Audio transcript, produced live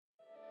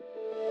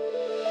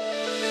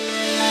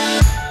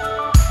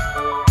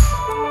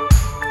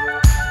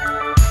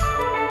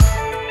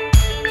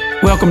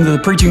Welcome to the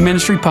Preaching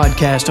Ministry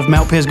Podcast of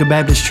Mount Pisgah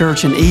Baptist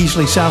Church in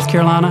Easley, South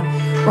Carolina,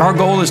 where our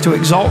goal is to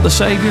exalt the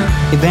Savior,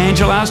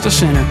 evangelize the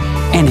sinner,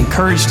 and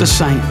encourage the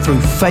saint through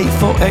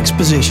faithful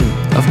exposition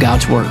of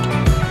God's Word.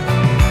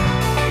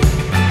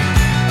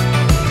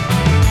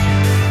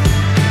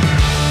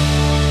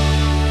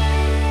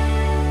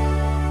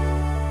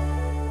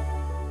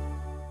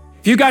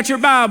 If you got your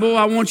Bible,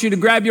 I want you to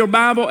grab your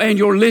Bible and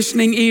your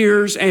listening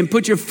ears and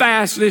put your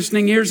fast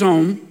listening ears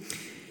on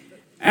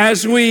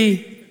as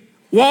we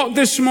walk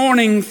this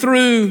morning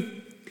through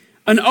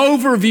an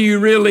overview,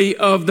 really,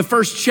 of the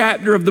first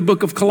chapter of the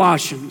book of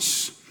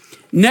Colossians.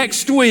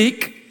 Next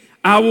week,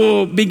 I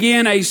will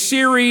begin a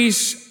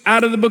series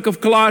out of the book of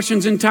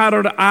Colossians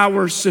entitled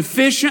Our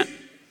Sufficient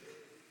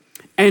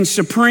and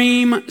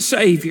Supreme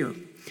Savior.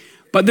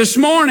 But this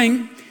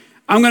morning,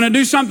 I'm going to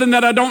do something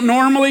that I don't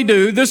normally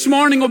do. This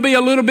morning will be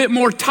a little bit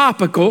more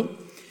topical.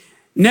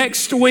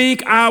 Next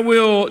week, I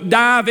will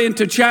dive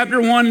into chapter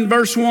 1,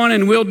 verse 1,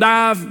 and we'll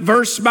dive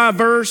verse by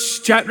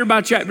verse, chapter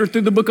by chapter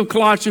through the book of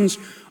Colossians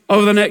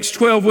over the next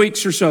 12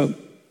 weeks or so.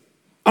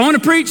 I want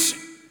to preach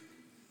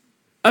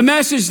a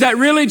message that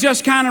really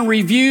just kind of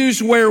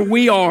reviews where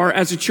we are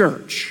as a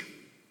church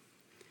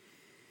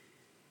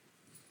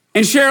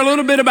and share a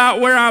little bit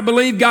about where I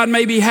believe God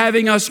may be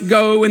having us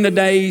go in the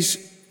days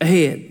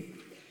ahead.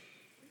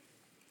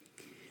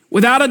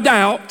 Without a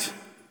doubt,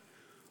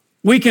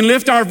 we can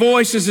lift our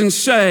voices and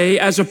say,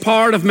 as a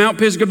part of Mount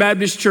Pisgah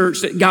Baptist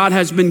Church, that God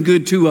has been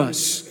good to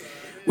us.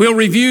 We'll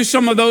review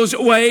some of those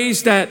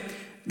ways that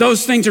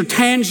those things are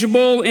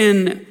tangible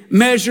in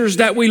measures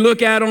that we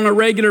look at on a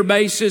regular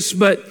basis.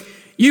 But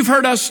you've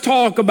heard us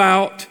talk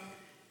about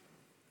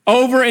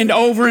over and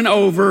over and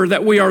over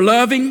that we are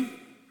loving,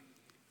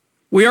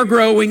 we are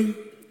growing,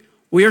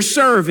 we are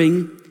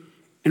serving,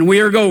 and we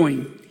are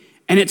going.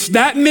 And it's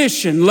that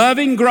mission,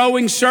 loving,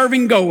 growing,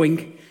 serving,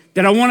 going,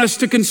 that I want us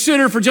to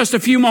consider for just a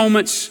few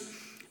moments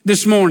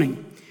this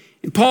morning.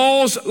 In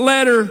Paul's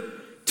letter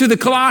to the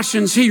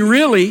Colossians, he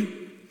really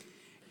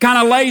kind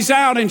of lays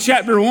out in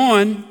chapter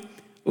 1,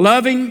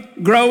 loving,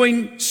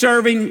 growing,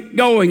 serving,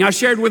 going. I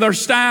shared with our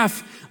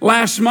staff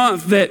last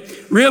month that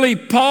really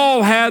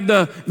Paul had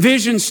the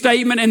vision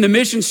statement and the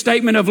mission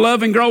statement of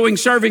loving, growing,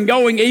 serving,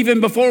 going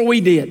even before we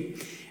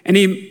did. And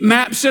he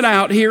maps it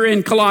out here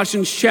in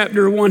Colossians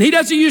chapter 1. He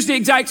doesn't use the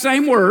exact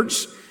same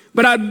words,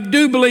 but I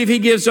do believe he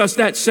gives us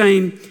that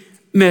same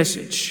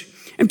message.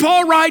 And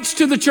Paul writes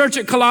to the church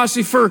at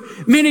Colossae for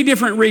many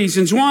different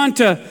reasons. One,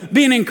 to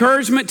be an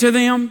encouragement to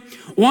them.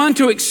 One,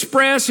 to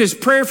express his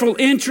prayerful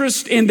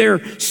interest in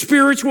their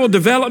spiritual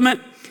development.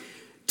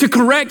 To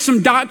correct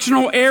some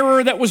doctrinal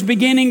error that was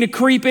beginning to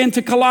creep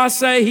into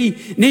Colossae.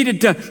 He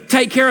needed to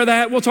take care of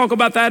that. We'll talk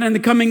about that in the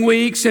coming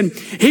weeks. And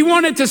he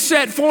wanted to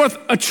set forth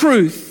a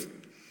truth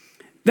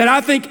that I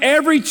think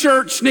every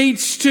church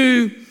needs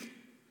to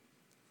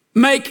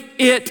make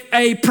it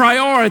a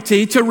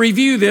priority to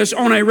review this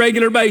on a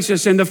regular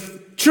basis. And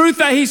the truth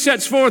that he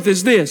sets forth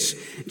is this: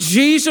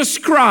 Jesus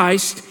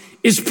Christ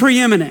is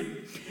preeminent.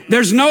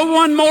 There's no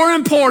one more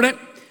important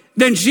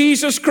than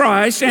Jesus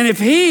Christ. And if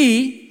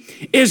he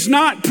is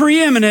not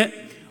preeminent,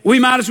 we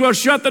might as well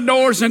shut the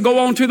doors and go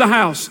on to the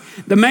house.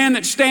 The man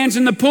that stands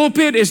in the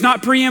pulpit is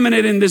not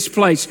preeminent in this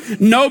place.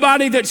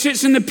 Nobody that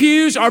sits in the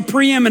pews are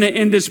preeminent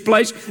in this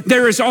place.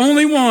 There is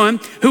only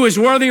one who is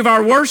worthy of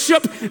our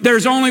worship.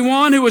 There's only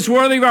one who is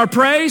worthy of our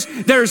praise.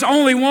 There's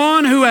only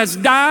one who has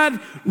died,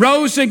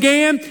 rose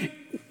again,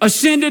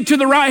 ascended to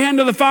the right hand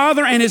of the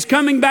Father, and is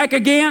coming back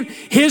again.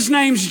 His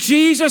name's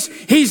Jesus.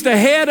 He's the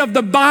head of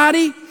the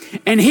body.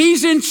 And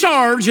he's in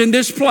charge in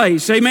this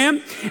place,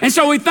 amen? And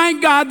so we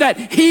thank God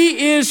that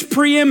he is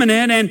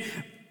preeminent, and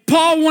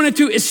Paul wanted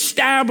to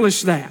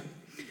establish that.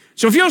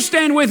 So if you'll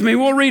stand with me,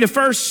 we'll read the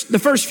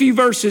first few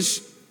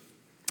verses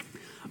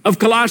of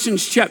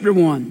Colossians chapter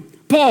 1.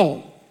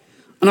 Paul,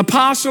 an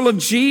apostle of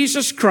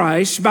Jesus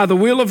Christ by the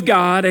will of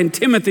God, and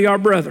Timothy our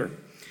brother,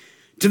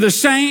 to the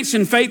saints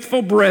and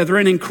faithful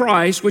brethren in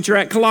Christ which are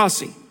at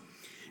Colossae.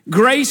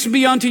 Grace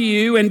be unto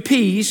you and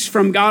peace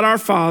from God our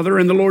Father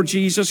and the Lord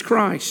Jesus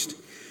Christ.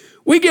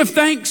 We give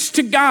thanks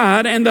to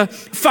God and the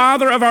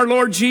Father of our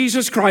Lord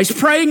Jesus Christ,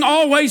 praying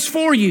always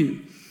for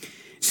you,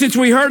 since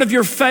we heard of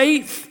your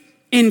faith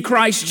in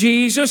Christ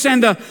Jesus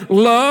and the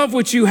love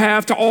which you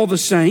have to all the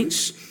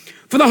saints,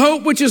 for the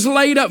hope which is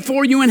laid up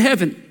for you in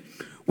heaven,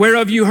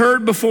 whereof you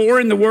heard before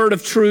in the word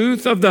of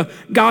truth of the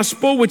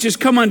gospel which is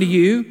come unto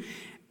you,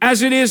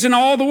 as it is in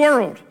all the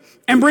world,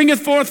 and bringeth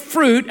forth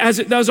fruit as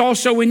it does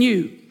also in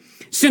you,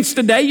 since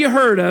the day you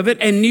heard of it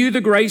and knew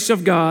the grace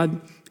of God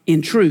in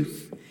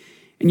truth.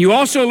 And you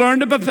also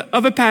learned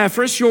of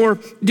Epaphras, your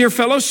dear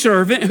fellow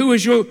servant, who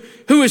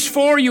is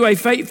for you a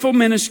faithful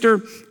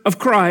minister of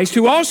Christ,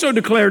 who also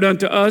declared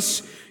unto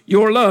us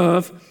your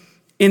love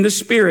in the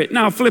Spirit.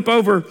 Now flip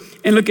over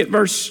and look at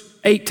verse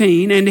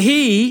 18. And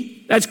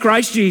he, that's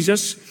Christ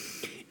Jesus,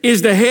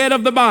 is the head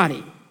of the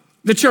body,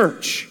 the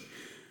church,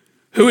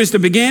 who is the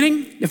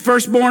beginning, the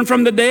firstborn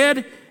from the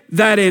dead,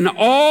 that in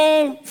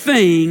all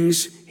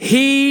things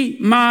he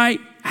might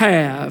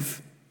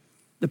have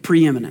the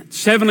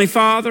preeminence. Heavenly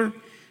Father,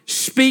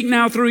 Speak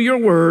now through your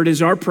word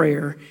is our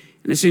prayer.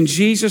 And it's in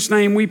Jesus'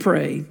 name we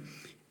pray.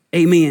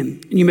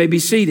 Amen. And you may be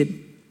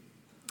seated.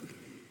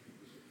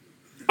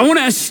 I want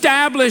to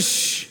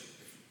establish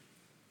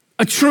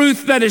a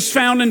truth that is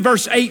found in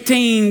verse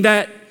 18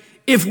 that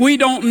if we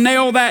don't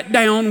nail that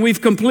down,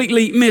 we've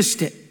completely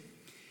missed it.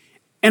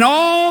 And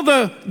all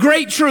the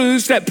great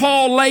truths that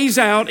Paul lays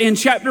out in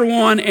chapter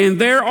 1, and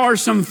there are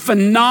some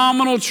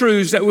phenomenal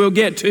truths that we'll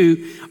get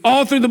to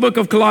all through the book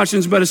of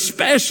Colossians, but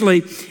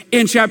especially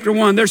in chapter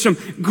 1. There's some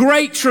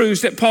great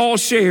truths that Paul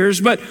shares,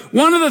 but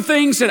one of the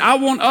things that I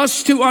want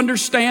us to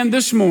understand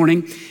this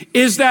morning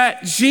is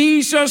that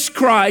Jesus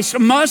Christ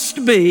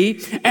must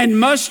be and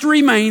must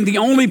remain the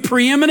only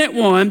preeminent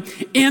one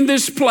in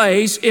this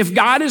place if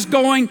God is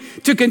going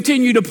to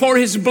continue to pour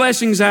his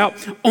blessings out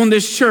on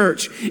this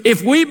church.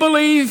 If we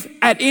believe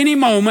at any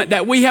moment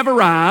that we have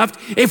arrived,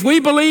 if we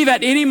believe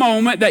at any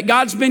moment that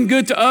God's been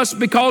good to us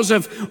because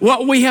of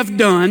what we have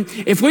done,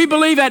 if we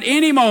believe at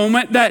any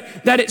moment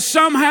that it's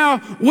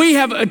somehow we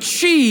have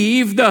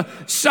achieved the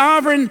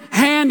sovereign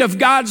hand of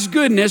God's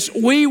goodness,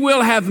 we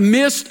will have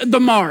missed the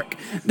mark.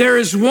 There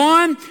is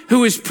one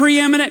who is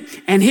preeminent,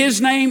 and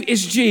his name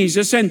is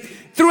Jesus. And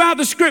throughout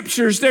the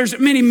scriptures, there's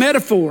many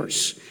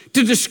metaphors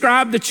to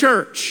describe the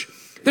church.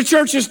 The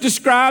church is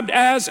described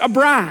as a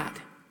bride.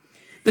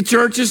 The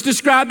church is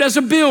described as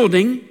a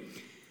building.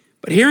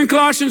 But here in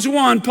Colossians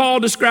 1, Paul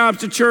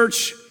describes the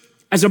church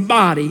as a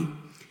body.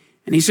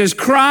 And he says,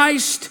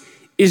 Christ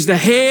is the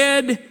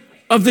head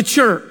of the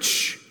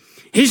church.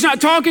 He's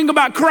not talking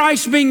about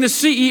Christ being the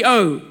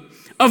CEO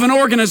of an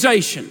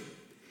organization.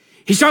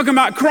 He's talking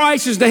about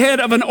Christ as the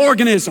head of an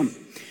organism,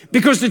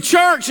 because the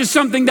church is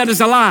something that is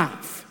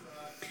alive.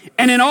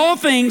 And in all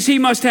things, he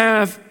must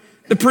have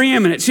the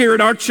preeminence. Here at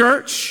our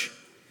church,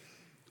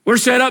 we're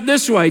set up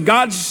this way.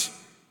 God's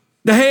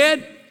the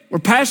head, we're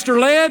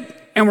pastor-led,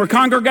 and we're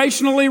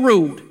congregationally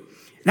ruled.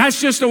 That's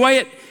just the way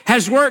it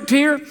has worked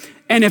here.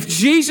 And if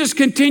Jesus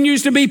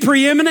continues to be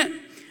preeminent,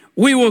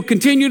 we will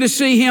continue to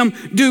see him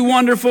do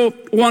wonderful,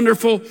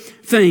 wonderful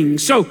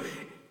things. So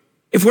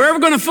if we're ever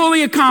going to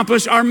fully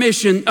accomplish our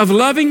mission of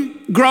loving,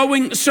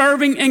 growing,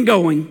 serving, and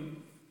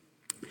going,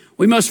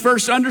 we must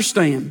first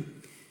understand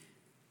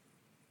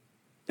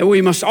that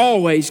we must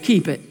always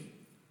keep it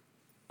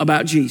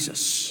about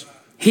Jesus.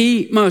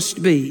 He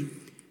must be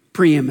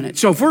preeminent.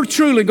 So if we're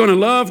truly going to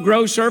love,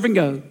 grow, serve, and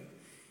go,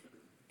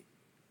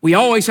 we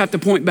always have to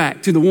point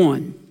back to the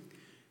one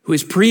who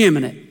is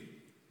preeminent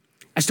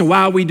as to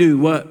why we do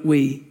what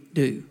we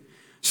do.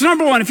 So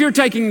number one, if you're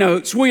taking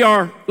notes, we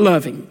are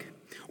loving.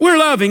 We're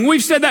loving.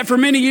 We've said that for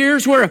many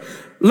years. We're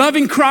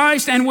loving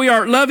Christ and we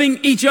are loving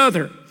each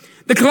other.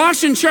 The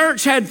Colossian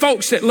church had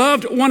folks that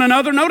loved one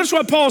another. Notice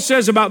what Paul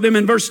says about them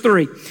in verse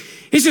 3.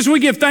 He says, we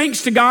give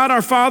thanks to God,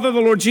 our Father,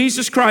 the Lord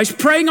Jesus Christ,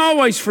 praying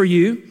always for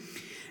you,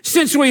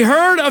 since we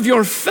heard of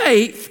your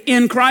faith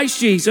in Christ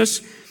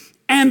Jesus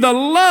and the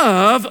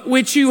love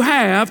which you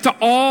have to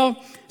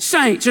all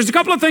saints. There's a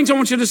couple of things I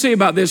want you to see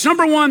about this.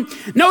 Number one,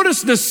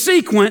 notice the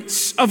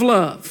sequence of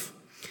love.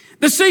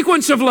 The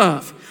sequence of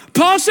love.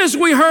 Paul says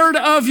we heard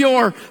of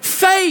your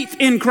faith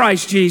in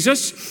Christ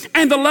Jesus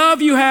and the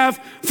love you have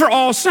for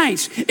all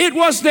saints. It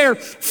was their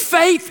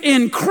faith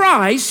in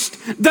Christ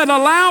that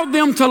allowed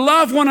them to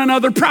love one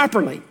another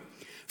properly.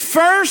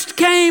 First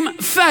came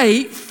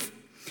faith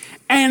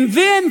and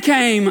then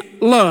came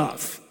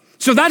love.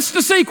 So that's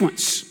the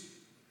sequence.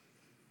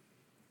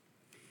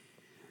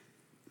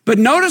 But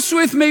notice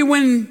with me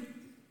when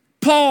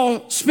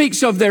Paul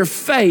speaks of their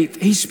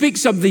faith, he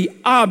speaks of the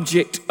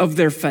object of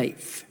their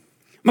faith.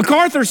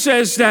 MacArthur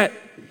says that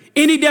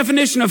any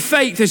definition of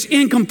faith is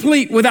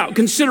incomplete without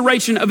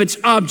consideration of its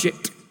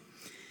object.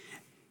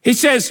 He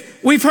says,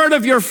 we've heard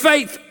of your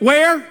faith.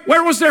 Where?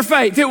 Where was their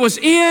faith? It was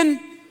in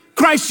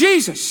Christ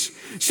Jesus.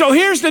 So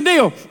here's the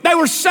deal. They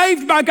were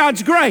saved by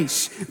God's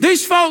grace.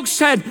 These folks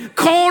had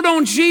called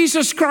on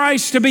Jesus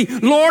Christ to be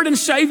Lord and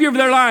Savior of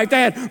their life.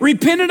 They had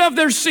repented of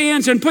their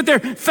sins and put their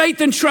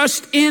faith and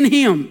trust in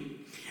him.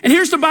 And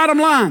here's the bottom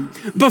line.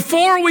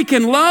 Before we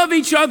can love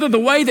each other the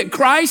way that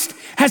Christ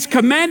has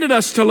commanded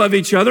us to love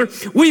each other,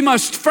 we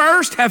must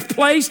first have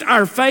placed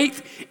our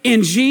faith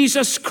in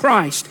Jesus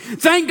Christ.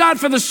 Thank God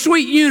for the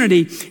sweet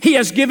unity he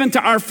has given to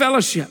our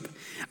fellowship.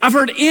 I've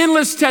heard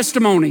endless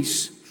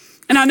testimonies,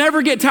 and I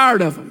never get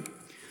tired of them,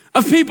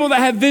 of people that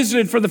have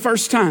visited for the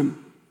first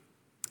time.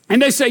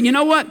 And they say, you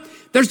know what?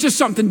 There's just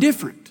something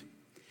different.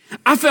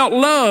 I felt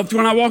loved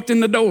when I walked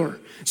in the door.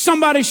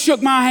 Somebody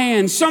shook my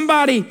hand.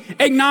 Somebody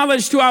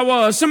acknowledged who I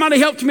was. Somebody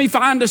helped me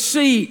find a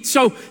seat.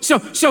 So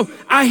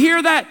I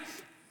hear that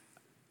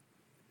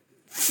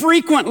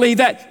frequently,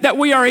 that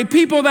we are a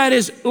people that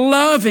is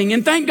loving.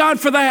 And thank God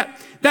for that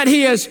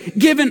he has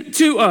given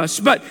to us.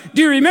 But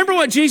do you remember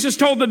what Jesus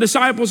told the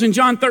disciples in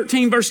John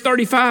 13, verse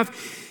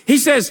 35? He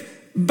says,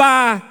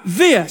 by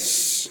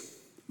this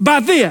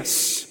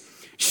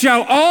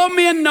shall all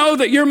men know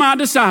that you're my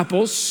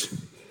disciples,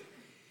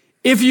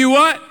 if you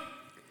what?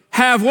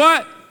 Have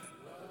what?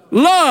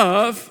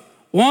 Love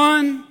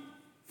one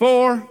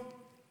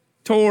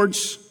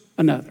towards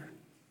another.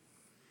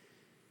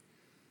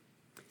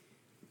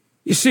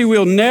 You see,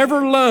 we'll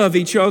never love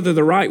each other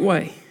the right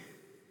way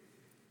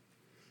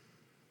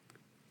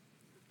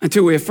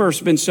until we have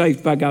first been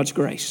saved by God's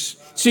grace.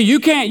 See, you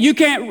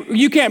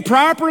can't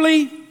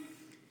properly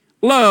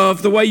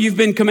love the way you've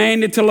been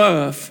commanded to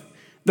love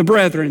the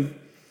brethren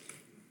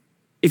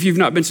if you've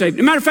not been saved. As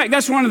a matter of fact,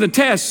 that's one of the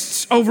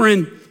tests over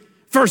in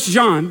 1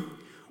 John.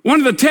 One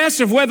of the tests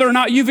of whether or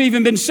not you've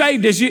even been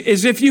saved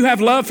is if you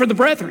have love for the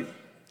brethren.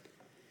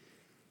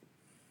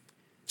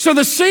 So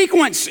the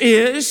sequence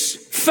is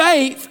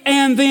faith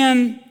and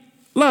then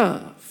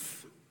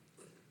love.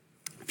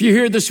 If you're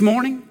here this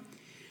morning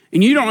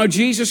and you don't know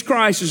Jesus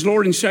Christ as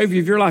Lord and Savior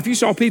of your life, you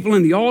saw people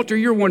in the altar,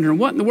 you're wondering,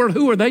 what in the world,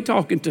 who are they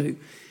talking to?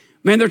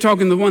 Man, they're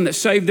talking to the one that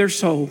saved their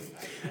soul.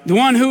 The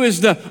one who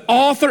is the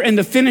author and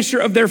the finisher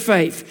of their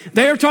faith.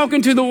 They are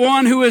talking to the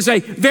one who is a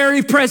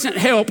very present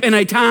help in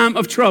a time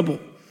of trouble.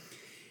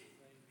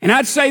 And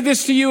I'd say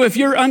this to you, if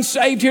you're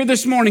unsaved here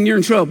this morning, you're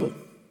in trouble.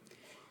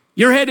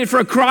 You're headed for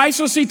a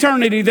Christless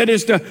eternity that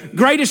is the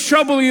greatest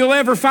trouble you'll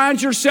ever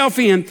find yourself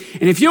in.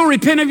 And if you'll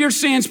repent of your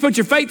sins, put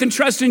your faith and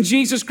trust in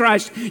Jesus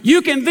Christ,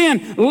 you can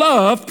then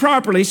love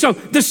properly. So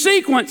the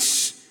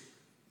sequence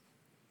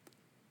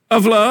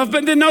of love,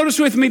 but then notice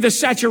with me the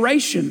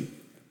saturation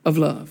of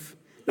love.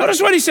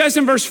 Notice what he says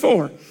in verse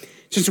 4.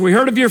 Since we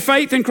heard of your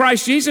faith in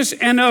Christ Jesus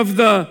and of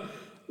the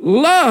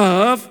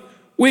love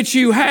which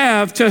you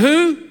have to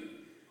who?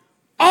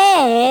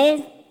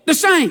 All the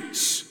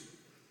saints.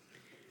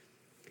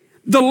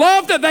 The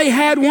love that they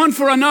had one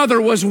for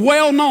another was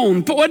well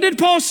known. But what did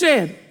Paul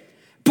say?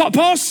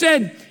 Paul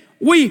said,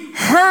 we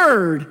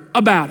heard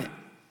about it.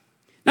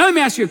 Now let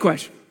me ask you a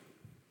question.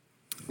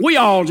 We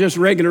all just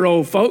regular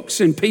old folks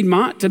in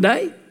Piedmont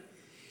today.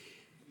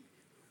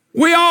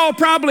 We all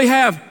probably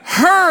have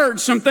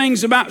heard some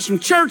things about some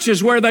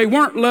churches where they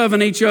weren't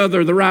loving each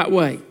other the right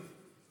way.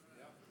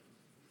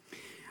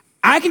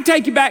 I can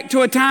take you back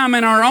to a time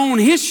in our own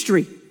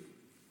history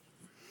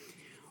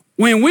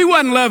when we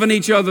wasn't loving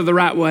each other the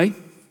right way.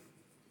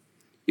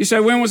 You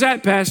say, when was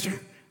that, Pastor?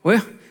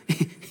 Well,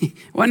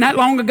 wasn't that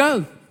long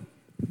ago.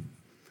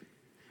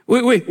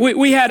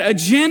 We had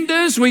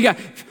agendas. We got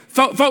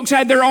folks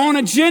had their own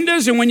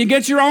agendas, and when you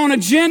get your own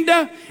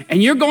agenda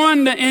and you're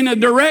going in a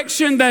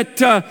direction that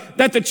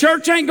the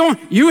church ain't going,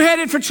 you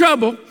headed for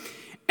trouble.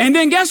 And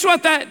then guess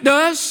what that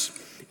does?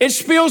 It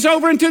spills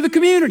over into the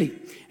community.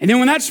 And then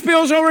when that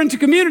spills over into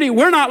community,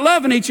 we're not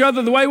loving each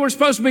other the way we're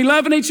supposed to be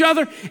loving each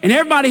other, and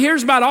everybody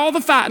hears about all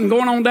the fighting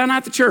going on down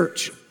at the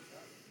church.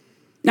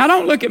 Now,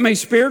 don't look at me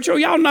spiritual.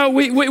 Y'all know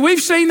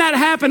we've seen that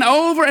happen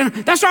over, and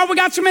that's why we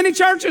got so many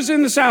churches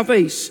in the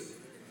Southeast,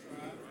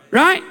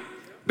 right?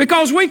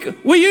 Because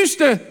we used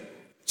to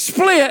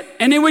split,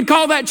 and then we'd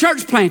call that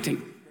church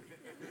planting.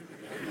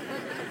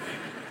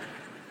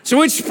 So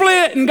we'd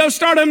split and go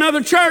start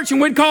another church, and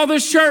we'd call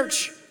this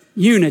church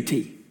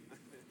Unity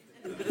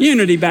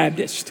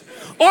Baptist.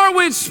 Or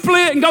we'd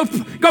split and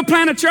go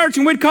plant a church,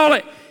 and we'd call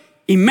it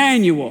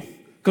Emmanuel,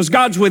 because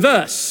God's with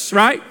us,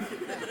 right?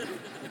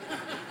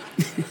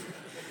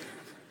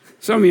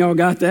 Some of y'all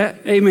got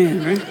that.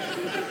 Amen, right?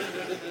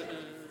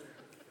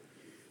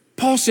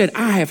 Paul said,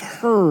 I have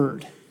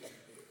heard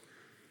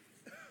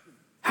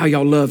how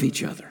y'all love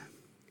each other.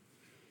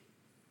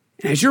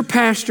 And as your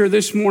pastor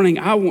this morning,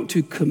 I want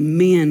to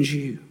commend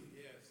you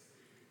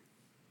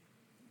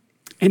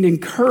and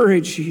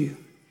encourage you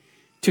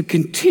to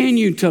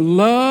continue to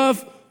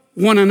love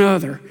one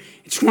another.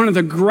 It's one of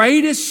the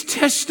greatest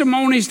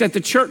testimonies that the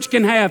church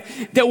can have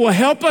that will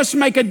help us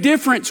make a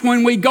difference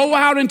when we go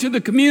out into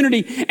the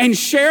community and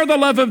share the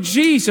love of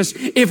Jesus.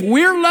 If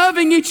we're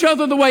loving each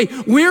other the way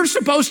we're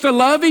supposed to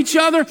love each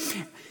other,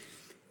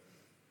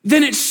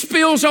 then it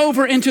spills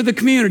over into the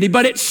community.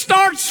 But it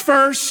starts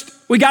first.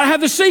 We got to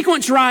have the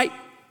sequence right.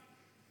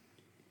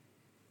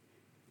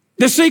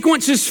 The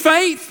sequence is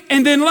faith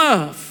and then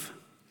love.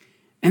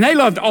 And they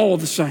loved all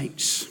the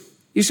saints.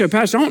 You say,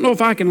 Pastor, I don't know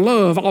if I can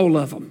love all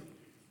of them.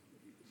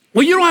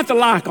 Well, you don't have to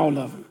like all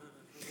of them,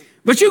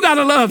 but you got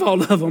to love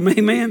all of them,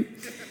 amen?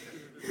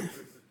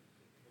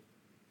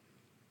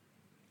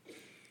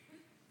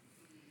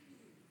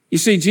 You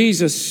see,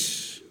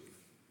 Jesus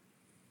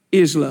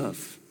is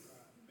love.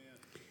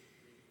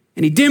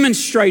 And he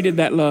demonstrated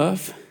that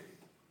love,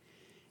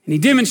 and he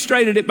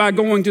demonstrated it by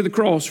going to the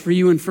cross for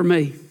you and for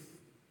me.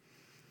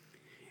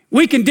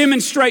 We can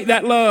demonstrate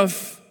that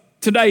love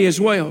today as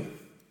well.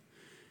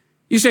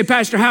 You say,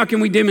 Pastor, how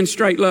can we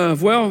demonstrate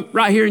love? Well,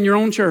 right here in your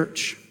own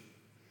church.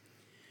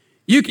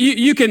 You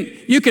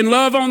can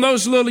love on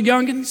those little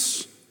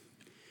youngins.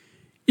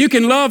 You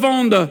can love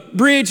on the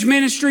bridge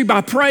ministry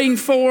by praying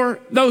for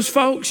those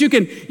folks. You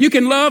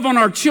can love on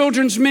our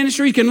children's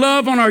ministry. You can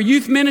love on our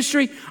youth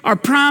ministry, our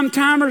prime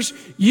timers.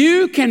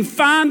 You can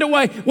find a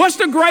way. What's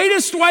the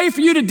greatest way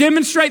for you to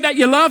demonstrate that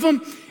you love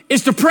them?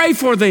 Is to pray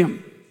for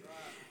them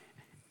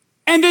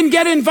and then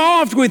get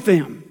involved with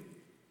them.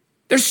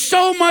 There's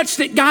so much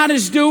that God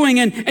is doing,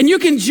 and you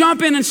can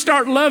jump in and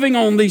start loving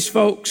on these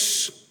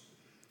folks.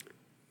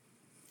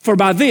 For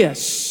by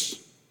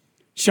this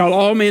shall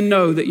all men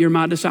know that you're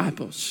my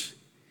disciples,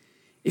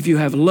 if you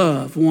have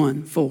love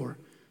one for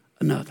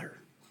another.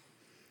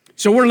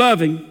 So we're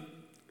loving.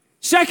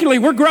 Secondly,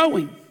 we're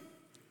growing.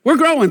 We're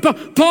growing.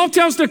 Paul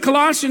tells the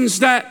Colossians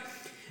that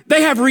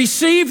they have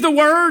received the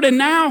word, and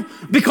now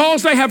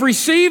because they have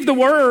received the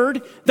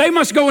word, they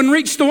must go and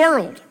reach the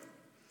world.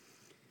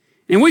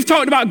 And we've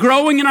talked about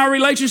growing in our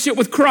relationship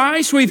with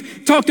Christ.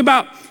 We've talked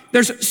about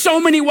there's so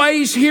many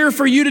ways here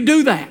for you to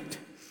do that.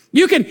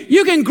 You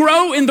can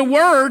grow in the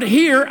word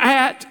here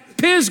at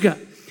Pisgah.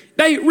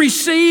 They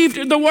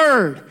received the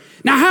word.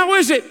 Now, how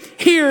is it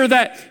here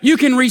that you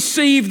can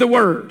receive the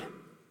word?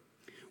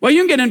 Well,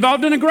 you can get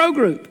involved in a grow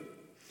group.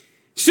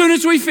 As soon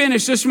as we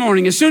finish this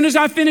morning, as soon as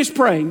I finish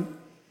praying,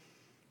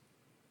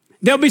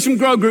 there'll be some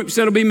grow groups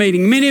that'll be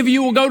meeting. Many of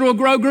you will go to a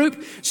grow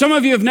group. Some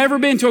of you have never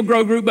been to a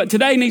grow group, but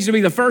today needs to be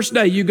the first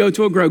day you go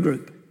to a grow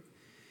group.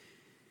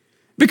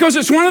 Because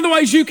it's one of the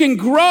ways you can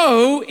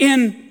grow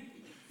in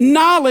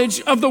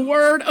knowledge of the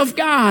Word of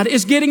God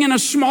is getting in a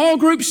small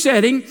group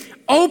setting,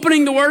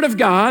 opening the Word of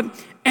God,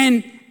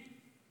 and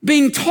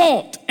being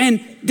taught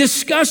and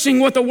discussing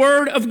what the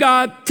Word of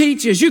God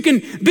teaches. You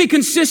can be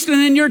consistent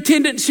in your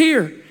attendance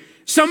here.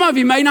 Some of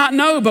you may not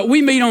know, but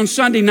we meet on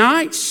Sunday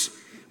nights.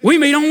 We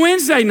meet on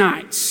Wednesday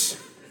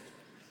nights.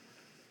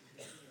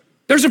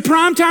 There's a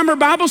prime-timer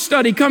Bible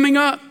study coming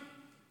up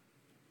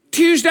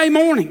Tuesday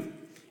morning.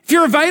 If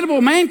you're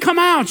available, man, come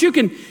out. You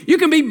can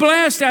be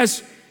blessed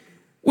as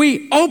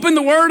we open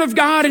the Word of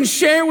God and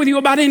share with you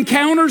about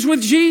encounters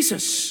with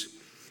Jesus.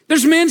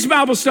 There's men's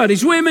Bible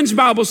studies, women's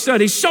Bible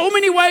studies, so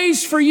many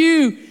ways for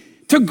you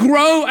to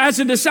grow as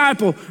a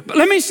disciple. But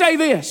let me say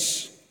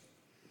this.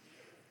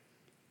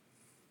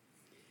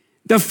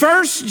 The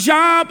first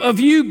job of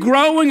you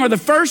growing, or the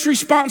first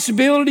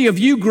responsibility of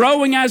you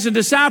growing as a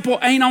disciple,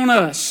 ain't on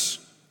us.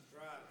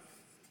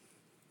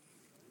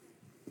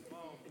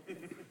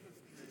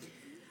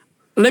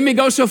 Let me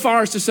go so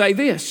far as to say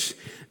this.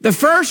 The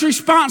first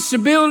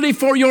responsibility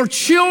for your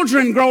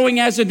children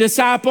growing as a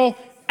disciple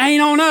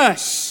ain't on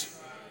us.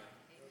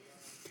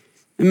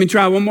 Let me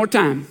try one more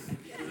time.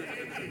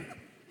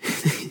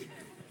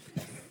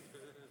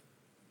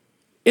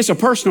 It's a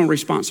personal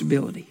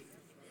responsibility.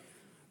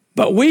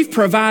 But we've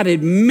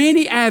provided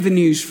many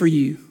avenues for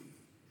you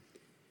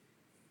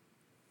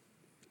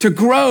to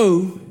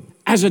grow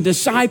as a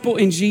disciple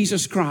in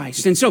Jesus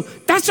Christ. And so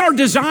that's our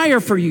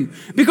desire for you.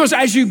 Because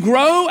as you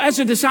grow as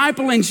a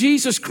disciple in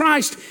Jesus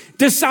Christ,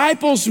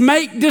 disciples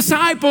make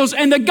disciples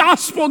and the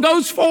gospel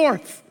goes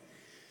forth.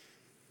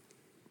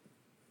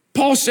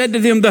 Paul said to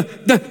them,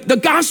 the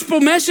gospel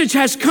message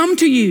has come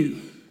to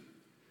you.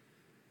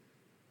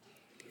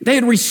 They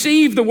had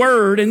received the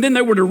word and then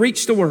they were to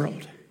reach the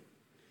world.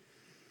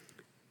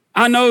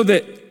 I know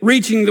that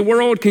reaching the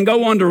world can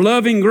go under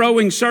loving,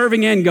 growing,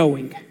 serving, and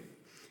going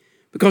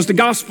because the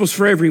gospel's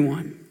for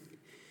everyone.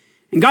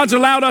 And God's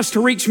allowed us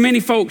to reach many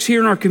folks here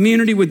in our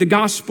community with the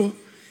gospel.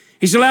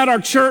 He's allowed our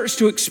church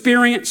to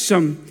experience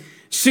some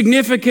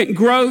significant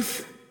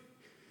growth.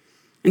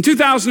 In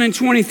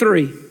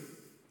 2023,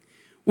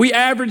 we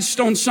averaged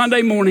on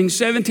Sunday morning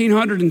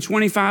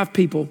 1,725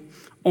 people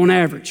on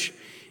average.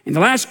 In the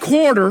last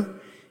quarter,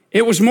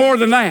 it was more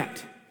than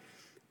that.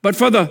 But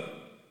for the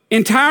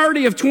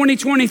entirety of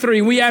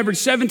 2023, we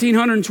averaged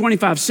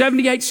 1,725,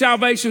 78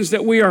 salvations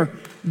that we are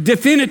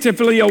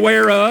definitively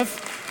aware of,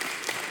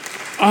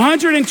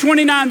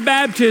 129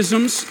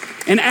 baptisms,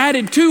 and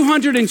added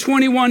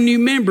 221 new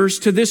members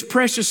to this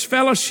precious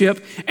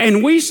fellowship.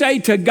 And we say,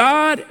 to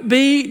God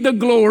be the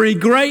glory,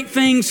 great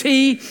things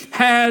He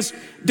has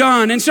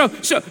done. And so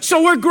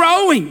we're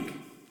growing.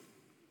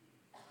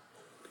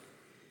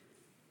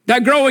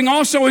 That growing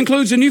also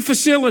includes a new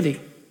facility.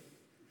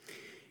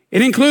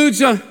 It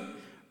includes a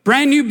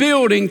brand new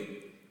building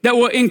that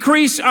will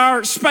increase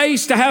our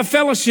space to have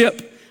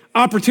fellowship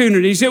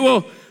opportunities. It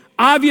will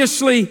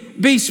obviously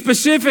be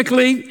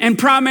specifically and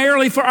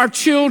primarily for our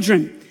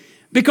children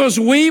because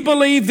we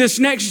believe this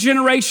next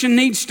generation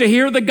needs to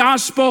hear the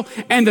gospel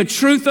and the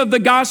truth of the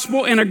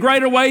gospel in a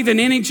greater way than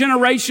any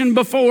generation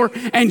before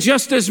and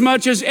just as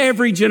much as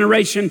every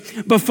generation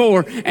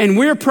before. And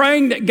we're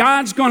praying that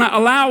God's going to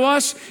allow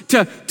us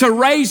to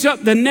raise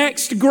up the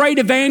next great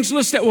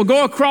evangelist that will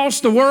go across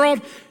the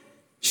world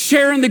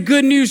sharing the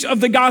good news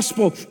of the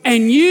gospel.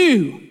 And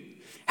you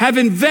have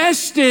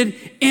invested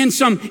in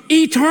some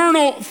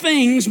eternal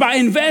things by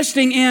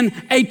investing in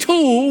a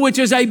tool, which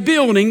is a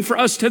building for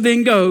us to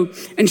then go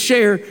and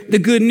share the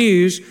good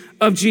news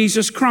of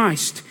Jesus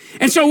Christ.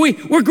 And so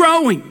we're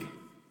growing.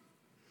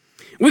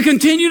 We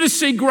continue to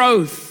see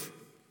growth.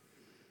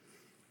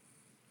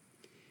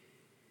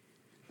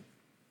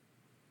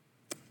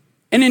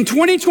 And in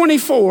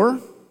 2024,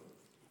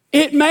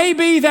 it may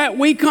be that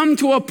we come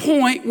to a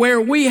point where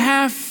we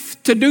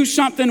have to do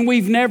something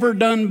we've never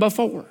done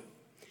before.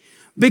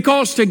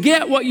 Because to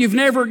get what you've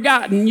never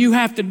gotten, you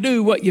have to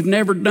do what you've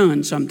never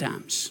done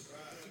sometimes.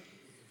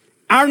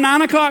 Our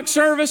 9 o'clock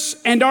service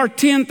and our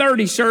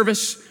 10:30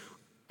 service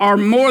are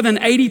more than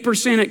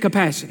 80% at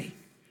capacity.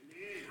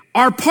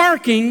 Our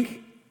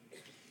parking,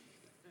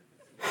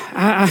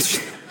 I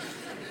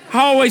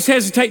always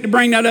hesitate to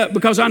bring that up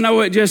because I know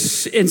it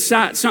just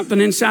incites something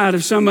inside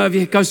of some of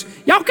you because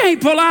y'all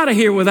can't pull out of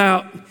here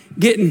without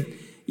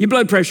your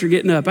blood pressure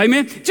getting up.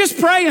 Amen. Just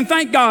pray and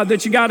thank God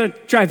that you got a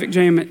traffic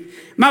jam.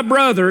 My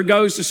brother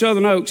goes to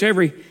Southern Oaks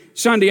every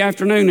Sunday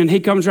afternoon, and he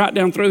comes right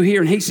down through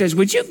here, and he says,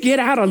 would you get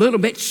out a little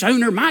bit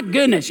sooner? My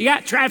goodness, you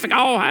got traffic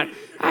all out.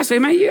 I say,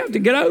 man, you have to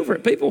get over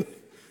it, people.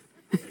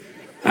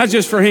 That's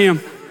just for him.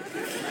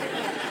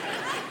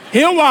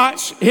 He'll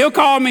watch. He'll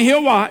call me.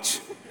 He'll watch.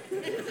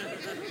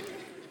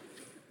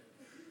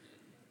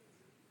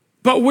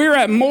 But we're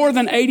at more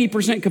than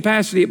 80%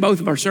 capacity at both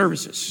of our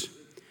services.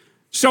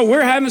 So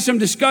we're having some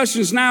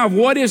discussions now of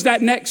what is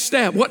that next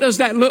step? What does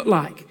that look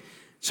like?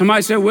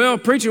 Somebody said, well,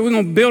 preacher, we're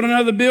going to build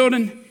another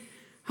building.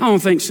 I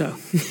don't think so.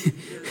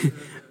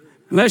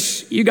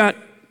 Unless you got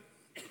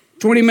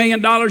 $20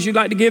 million you'd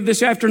like to give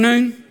this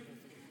afternoon.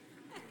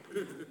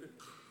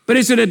 But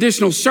is it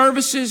additional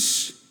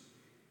services?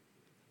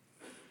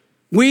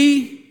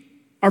 We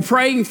are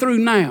praying through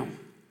now.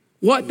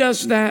 What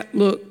does that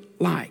look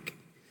like?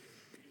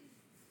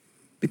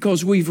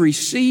 Because we've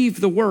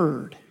received the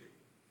word.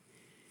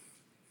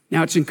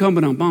 Now it's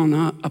incumbent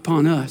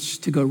upon us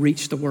to go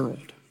reach the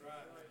world.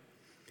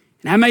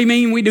 And that may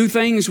mean we do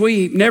things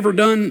we've never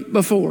done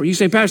before. You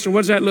say, Pastor,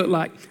 what does that look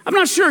like? I'm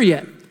not sure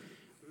yet.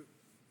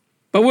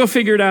 But we'll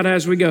figure it out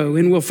as we go,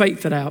 and we'll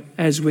faith it out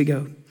as we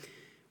go.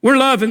 We're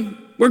loving,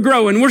 we're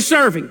growing, we're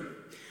serving.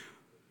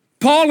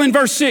 Paul in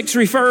verse 6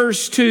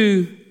 refers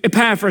to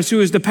Epaphras, who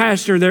is the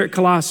pastor there at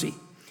Colossae.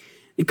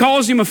 He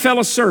calls him a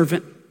fellow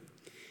servant.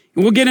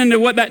 And we'll get into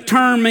what that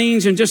term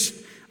means in just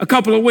a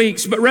couple of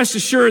weeks, but rest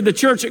assured the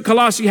church at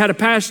Colossae had a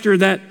pastor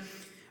that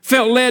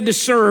felt led to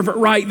serve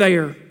right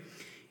there.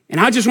 And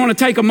I just want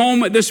to take a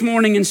moment this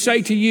morning and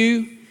say to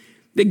you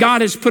that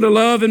God has put a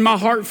love in my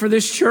heart for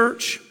this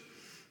church.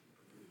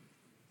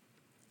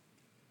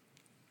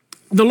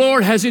 The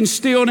Lord has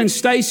instilled in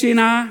Stacy and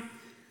I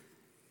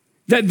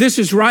that this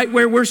is right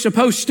where we're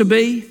supposed to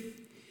be.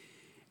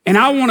 And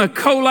I want to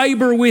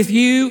co-labor with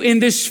you in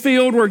this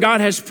field where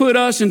God has put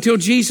us until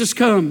Jesus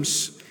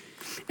comes.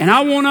 And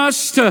I want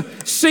us to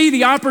see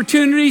the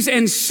opportunities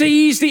and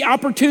seize the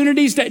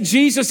opportunities that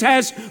Jesus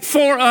has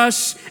for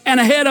us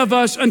and ahead of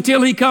us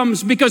until he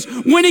comes. Because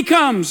when he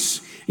comes,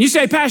 you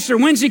say, Pastor,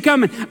 when's he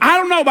coming? I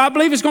don't know, but I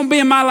believe it's going to be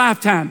in my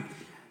lifetime.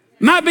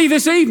 Might be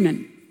this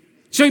evening.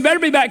 So you better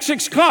be back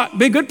 6 o'clock.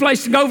 Be a good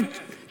place to go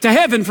to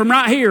heaven from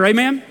right here.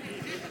 Amen.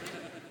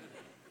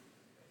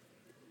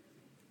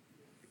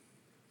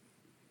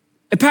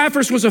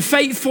 Epaphras was a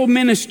faithful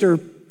minister,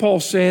 Paul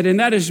said, and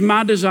that is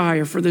my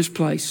desire for this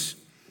place,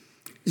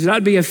 is that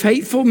I'd be a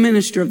faithful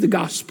minister of the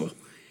gospel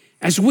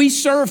as we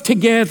serve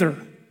together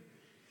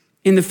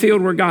in the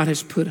field where God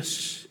has put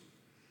us.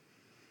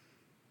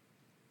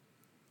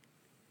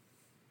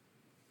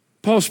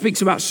 Paul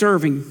speaks about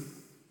serving.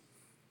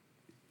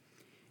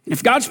 And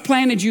if God's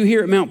planted you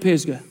here at Mount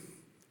Pisgah,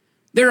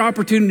 there are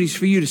opportunities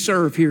for you to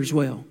serve here as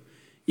well.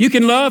 You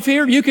can love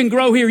here, you can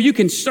grow here, you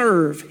can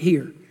serve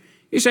here.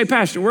 You say,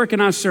 Pastor, where can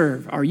I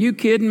serve? Are you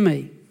kidding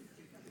me?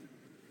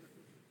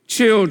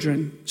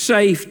 Children,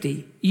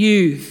 safety,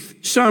 youth,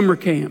 summer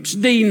camps,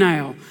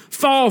 D-Now,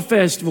 fall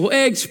festival,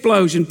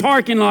 explosion,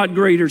 parking lot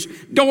greeters,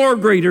 door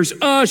greeters,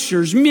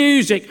 ushers,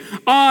 music,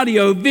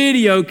 audio,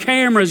 video,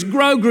 cameras,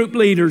 grow group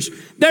leaders.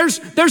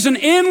 There's an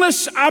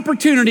endless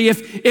opportunity.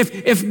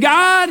 If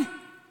God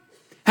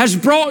has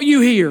brought you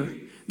here,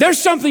 there's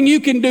something you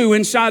can do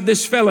inside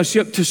this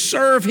fellowship to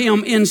serve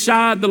him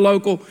inside the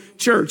local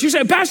church. You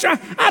say, Pastor,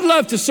 I'd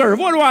love to serve.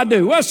 What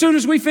do? Well, as soon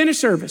as we finish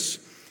service,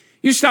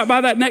 you stop by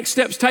that Next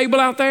Steps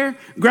table out there,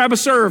 grab a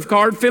serve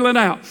card, fill it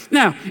out.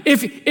 Now,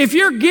 if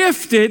you're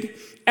gifted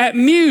at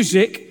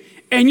music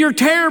and you're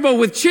terrible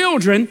with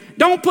children,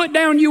 don't put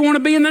down you want to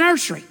be in the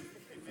nursery.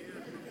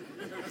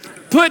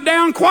 Put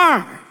down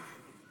choir.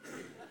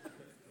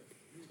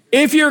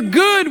 If you're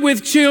good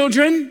with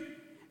children,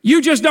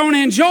 you just don't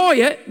enjoy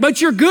it, but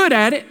you're good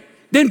at it,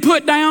 then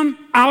put down,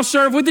 I'll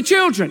serve with the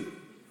children.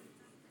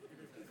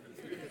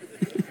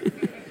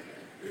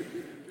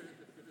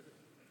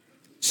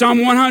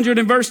 Psalm 100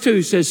 and verse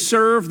 2 says,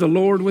 serve the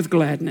Lord with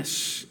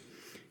gladness.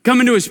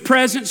 Come into his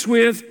presence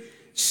with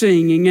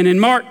singing. And in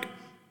Mark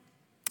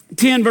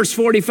 10 verse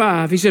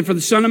 45, he said, for the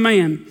Son of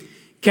Man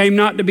came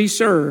not to be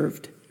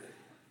served,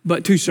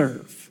 but to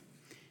serve,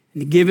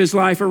 and to give his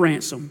life a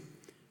ransom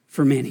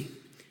for many.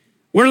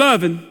 We're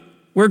loving,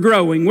 we're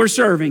growing, we're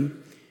serving,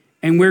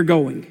 and we're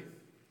going.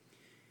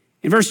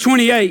 In verse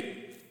 28,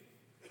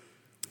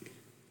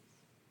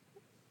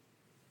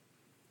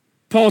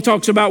 Paul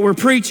talks about we're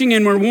preaching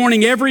and we're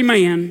warning every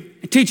man,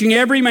 teaching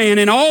every man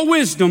in all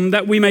wisdom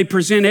that we may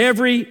present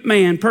every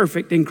man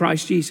perfect in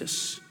Christ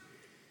Jesus.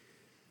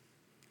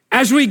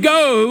 As we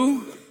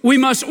go, we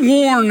must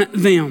warn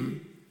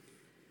them.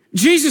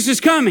 Jesus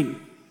is coming.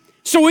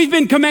 So we've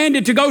been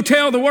commanded to go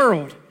tell the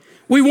world.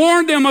 We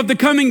warned them of the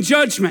coming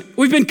judgment.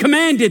 We've been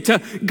commanded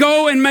to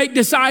go and make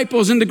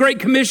disciples in the Great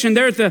Commission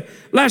there at the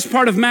last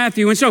part of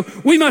Matthew. And so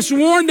we must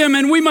warn them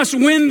and we must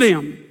win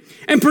them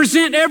and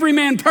present every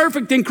man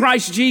perfect in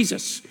Christ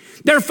Jesus.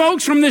 There are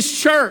folks from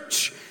this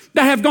church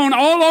that have gone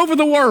all over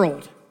the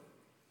world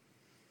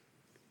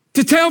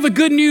to tell the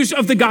good news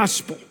of the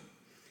gospel.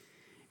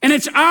 And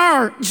it's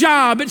our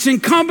job, it's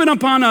incumbent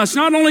upon us,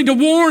 not only to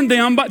warn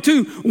them, but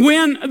to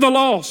win the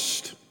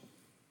lost.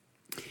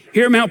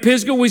 Here at Mount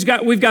Pisgah, we've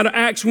got an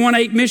Acts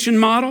 1:8 mission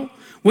model.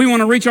 We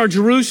want to reach our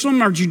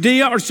Jerusalem, our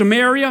Judea, our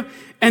Samaria,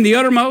 and the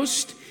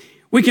uttermost.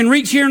 We can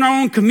reach here in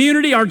our own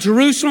community, our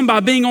Jerusalem, by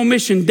being on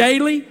mission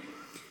daily.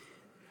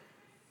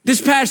 This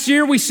past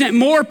year, we sent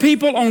more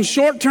people on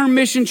short-term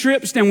mission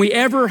trips than we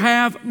ever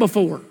have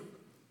before.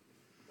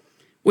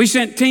 We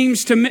sent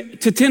teams to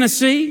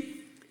Tennessee,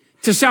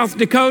 to South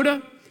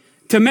Dakota,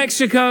 to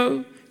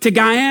Mexico, to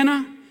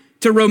Guyana,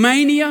 to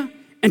Romania,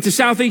 and to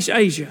Southeast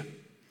Asia.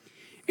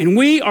 And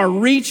we are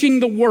reaching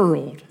the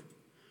world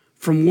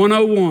from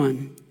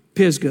 101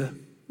 Pisgah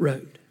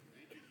Road.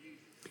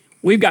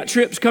 We've got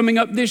trips coming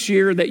up this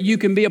year that you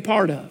can be a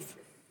part of.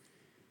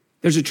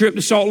 There's a trip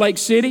to Salt Lake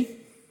City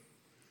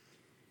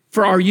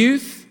for our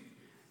youth.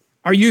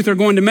 Our youth are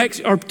going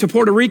to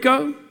Puerto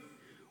Rico.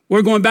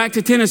 We're going back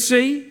to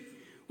Tennessee.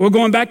 We're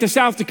going back to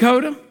South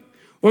Dakota.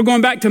 We're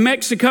going back to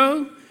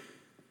Mexico.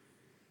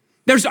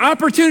 There's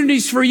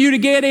opportunities for you to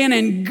get in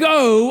and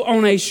go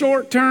on a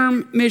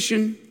short-term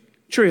mission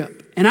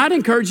trip. And I'd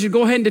encourage you to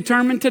go ahead and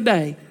determine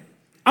today,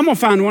 I'm going to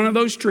find one of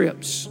those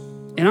trips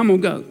and I'm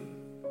going to go.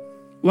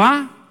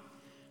 Why?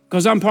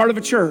 Because I'm part of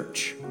a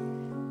church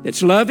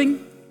that's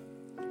loving,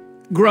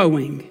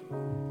 growing,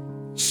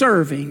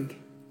 serving,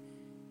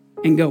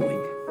 and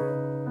going.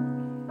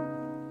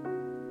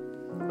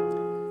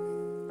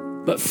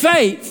 But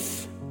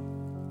faith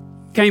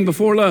came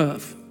before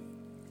love.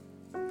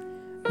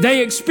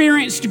 They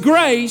experienced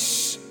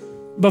grace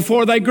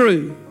before they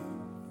grew.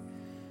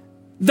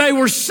 They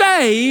were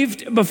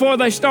saved before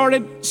they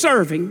started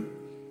serving.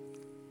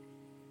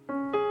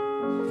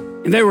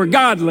 And they were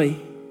godly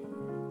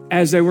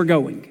as they were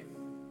going.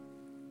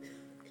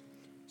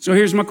 So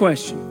here's my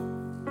question.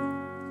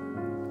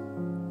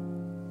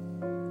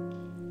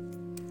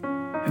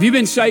 Have you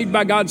been saved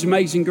by God's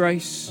amazing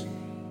grace?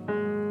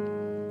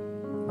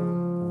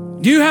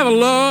 Do you have a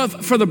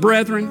love for the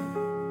brethren?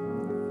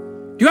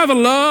 Do you have a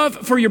love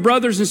for your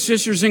brothers and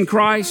sisters in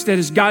Christ that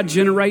is God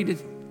generated?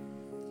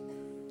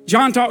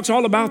 John talks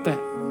all about that.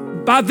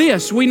 By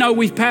this, we know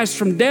we've passed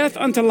from death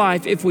unto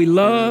life if we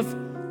love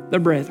the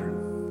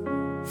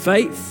brethren.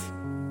 Faith,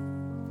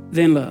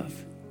 then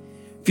love.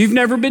 If you've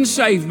never been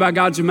saved by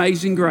God's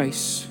amazing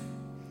grace,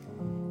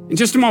 in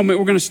just a moment,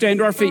 we're going to stand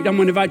to our feet. I'm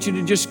going to invite you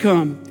to just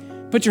come.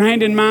 Put your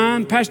hand in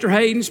mine. Pastor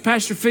Hayden's,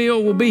 Pastor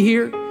Phil will be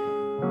here.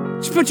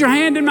 Just put your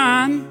hand in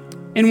mine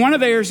and one of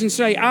theirs and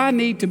say, I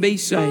need to be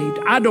saved.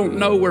 I don't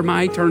know where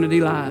my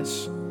eternity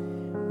lies.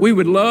 We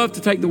would love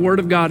to take the word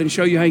of God and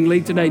show you how you can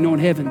lead today knowing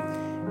heaven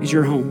is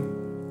your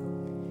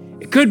home.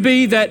 It could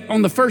be that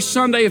on the first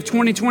Sunday of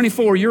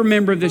 2024, you're a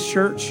member of this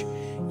church.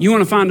 You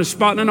want to find a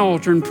spot in an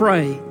altar and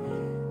pray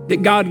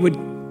that God would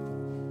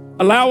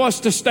allow us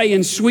to stay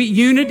in sweet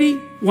unity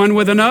one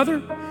with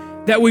another,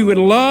 that we would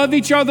love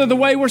each other the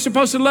way we're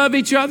supposed to love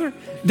each other,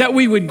 that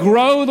we would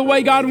grow the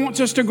way God wants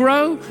us to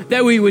grow,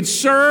 that we would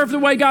serve the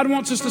way God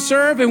wants us to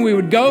serve, and we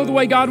would go the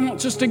way God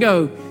wants us to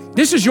go.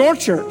 This is your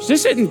church.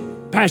 This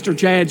isn't Pastor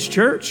Chad's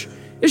church.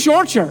 It's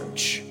your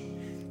church.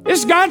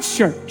 It's God's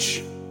church.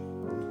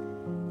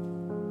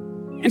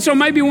 And so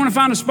maybe you want to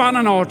find a spot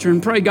on an altar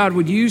and pray God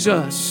would use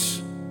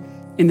us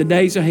in the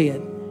days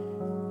ahead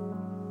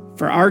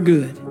for our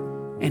good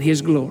and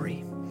His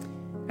glory.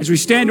 As we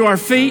stand to our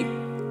feet,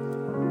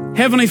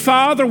 Heavenly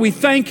Father, we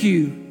thank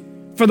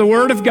you for the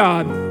word of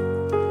God.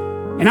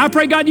 And I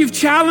pray, God, you've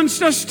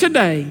challenged us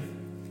today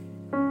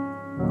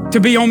to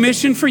be on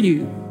mission for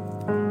you.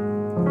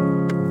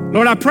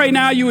 Lord, I pray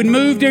now you would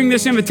move during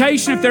this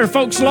invitation. If there are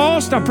folks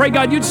lost, I pray,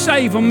 God, you'd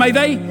save them. May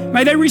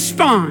they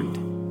respond.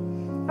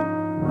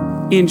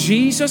 In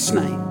Jesus'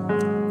 name,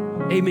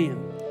 amen.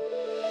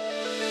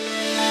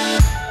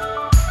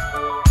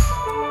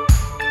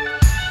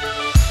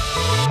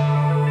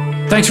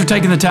 Thanks for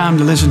taking the time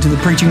to listen to the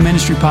Preaching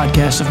Ministry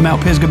Podcast of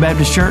Mount Pisgah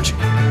Baptist Church.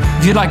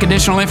 If you'd like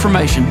additional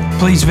information,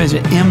 please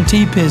visit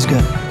mtpisgah.cc.